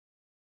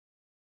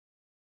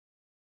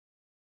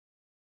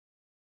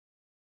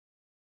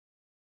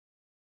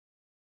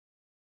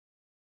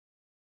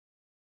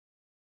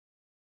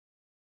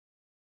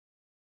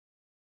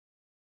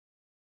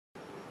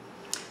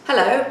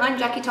Hello, I'm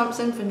Jackie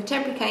Thompson from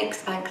Contemporary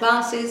Cakes and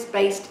Classes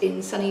based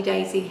in sunny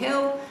Daisy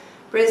Hill,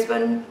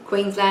 Brisbane,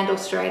 Queensland,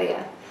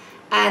 Australia.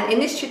 And in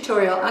this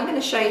tutorial I'm going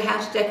to show you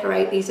how to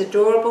decorate these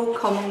adorable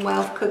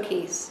Commonwealth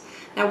cookies.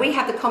 Now we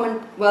have the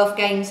Commonwealth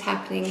Games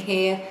happening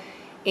here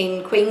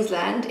in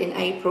Queensland in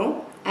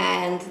April,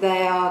 and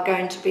they are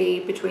going to be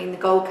between the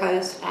Gold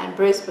Coast and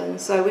Brisbane,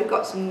 so we've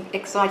got some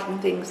exciting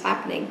things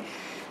happening.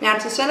 Now,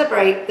 to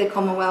celebrate the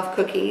Commonwealth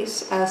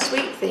cookies,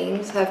 Sweet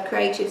Themes have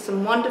created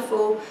some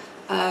wonderful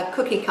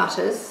cookie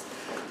cutters,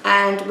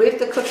 and with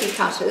the cookie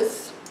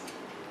cutters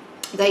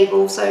they've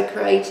also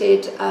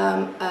created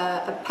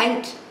a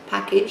paint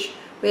package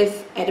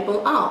with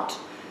edible art.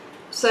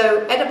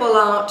 So edible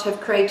art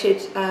have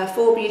created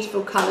 4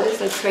 beautiful colours.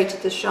 They've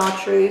created the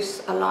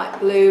chartreuse, a light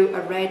blue,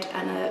 a red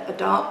and a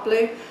dark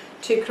blue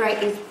to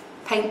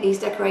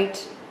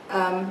decorate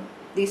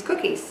these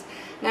cookies.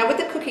 Now with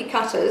the cookie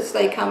cutters,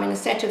 they come in a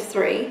set of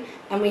 3,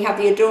 and we have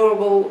the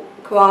adorable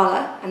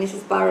koala, and this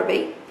is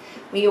Borobi.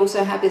 We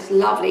also have this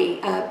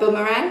lovely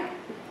boomerang,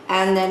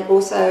 and then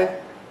also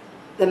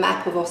the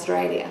map of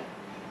Australia.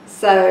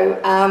 So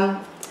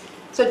I'm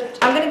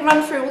going to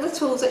run through all the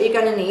tools that you're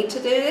going to need to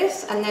do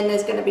this, and then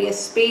there's going to be a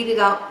speeded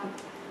up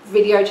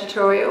video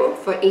tutorial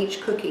for each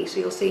cookie, so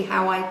you'll see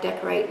how I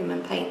decorate them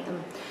and paint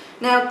them.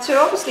 Now, to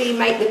obviously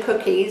make the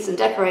cookies and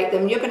decorate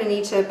them, you're going to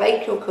need to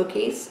bake your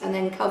cookies and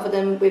then cover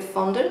them with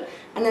fondant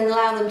and then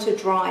allow them to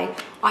dry,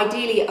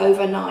 ideally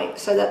overnight,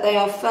 so that they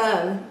are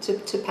firm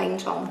to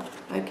paint on.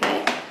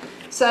 Okay,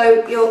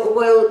 so you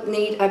will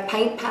need a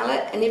paint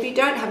palette, and if you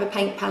don't have a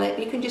paint palette,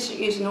 you can just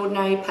use an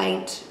ordinary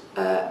paint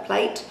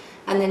plate,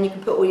 and then you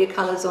can put all your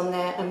colours on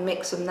there and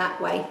mix them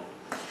that way.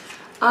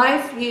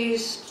 I've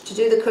used, to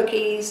do the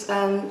cookies,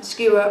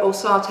 skewer or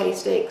satay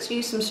sticks.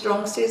 Use some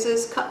strong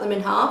scissors, cut them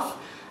in half.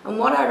 And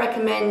what I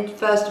recommend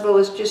first of all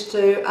is just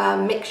to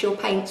mix your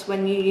paints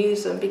when you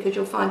use them, because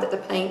you'll find that the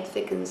paint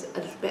thickens a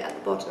little bit at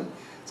the bottom.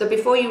 So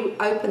before you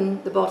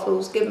open the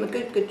bottles, give them a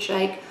good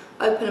shake,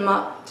 open them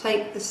up,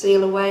 take the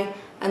seal away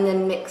and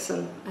then mix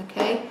them,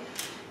 okay?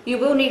 You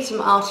will need some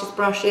artist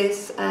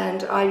brushes,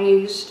 and I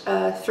used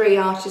 3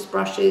 artist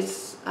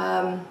brushes,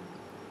 and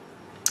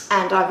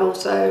I've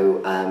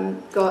also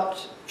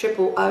got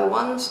 000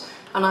 ones,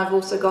 and I've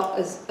also got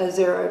a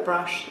zero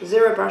brush. The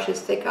zero brush is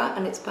thicker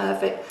and it's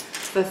perfect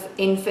for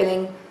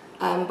infilling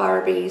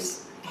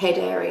Borobi's head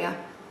area.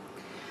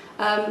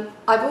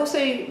 I've also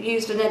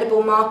used an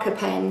edible marker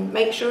pen.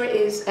 Make sure it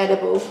is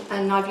edible,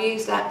 and I've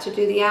used that to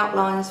do the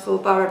outlines for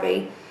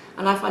Borobi,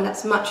 and I find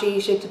that's much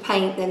easier to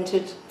paint than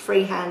to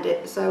freehand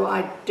it, so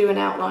I do an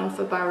outline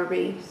for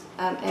Borobi's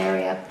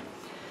area.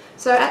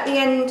 So at the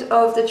end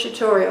of the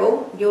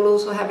tutorial you'll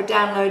also have a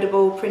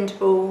downloadable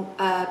printable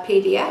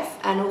PDF,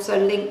 and also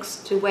links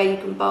to where you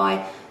can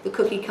buy the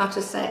cookie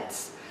cutter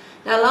sets.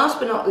 Now last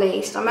but not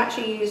least, I'm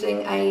actually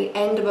using an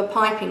end of a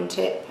piping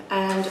tip,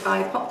 and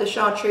I pop the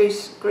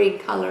chartreuse green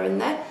colour in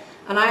there,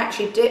 and I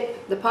actually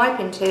dip the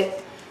piping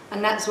tip,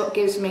 and that's what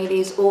gives me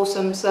these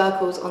awesome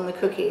circles on the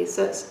cookies.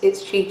 So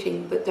it's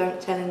cheating, but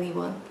don't tell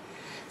anyone.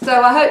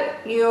 So I hope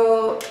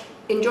you'll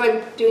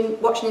enjoy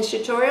watching this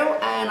tutorial,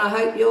 and I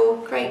hope you'll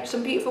create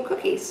some beautiful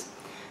cookies.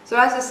 So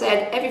as I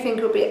said, everything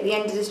will be at the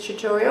end of this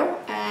tutorial,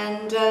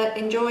 and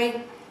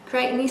enjoy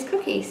creating these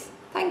cookies.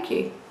 Thank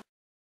you.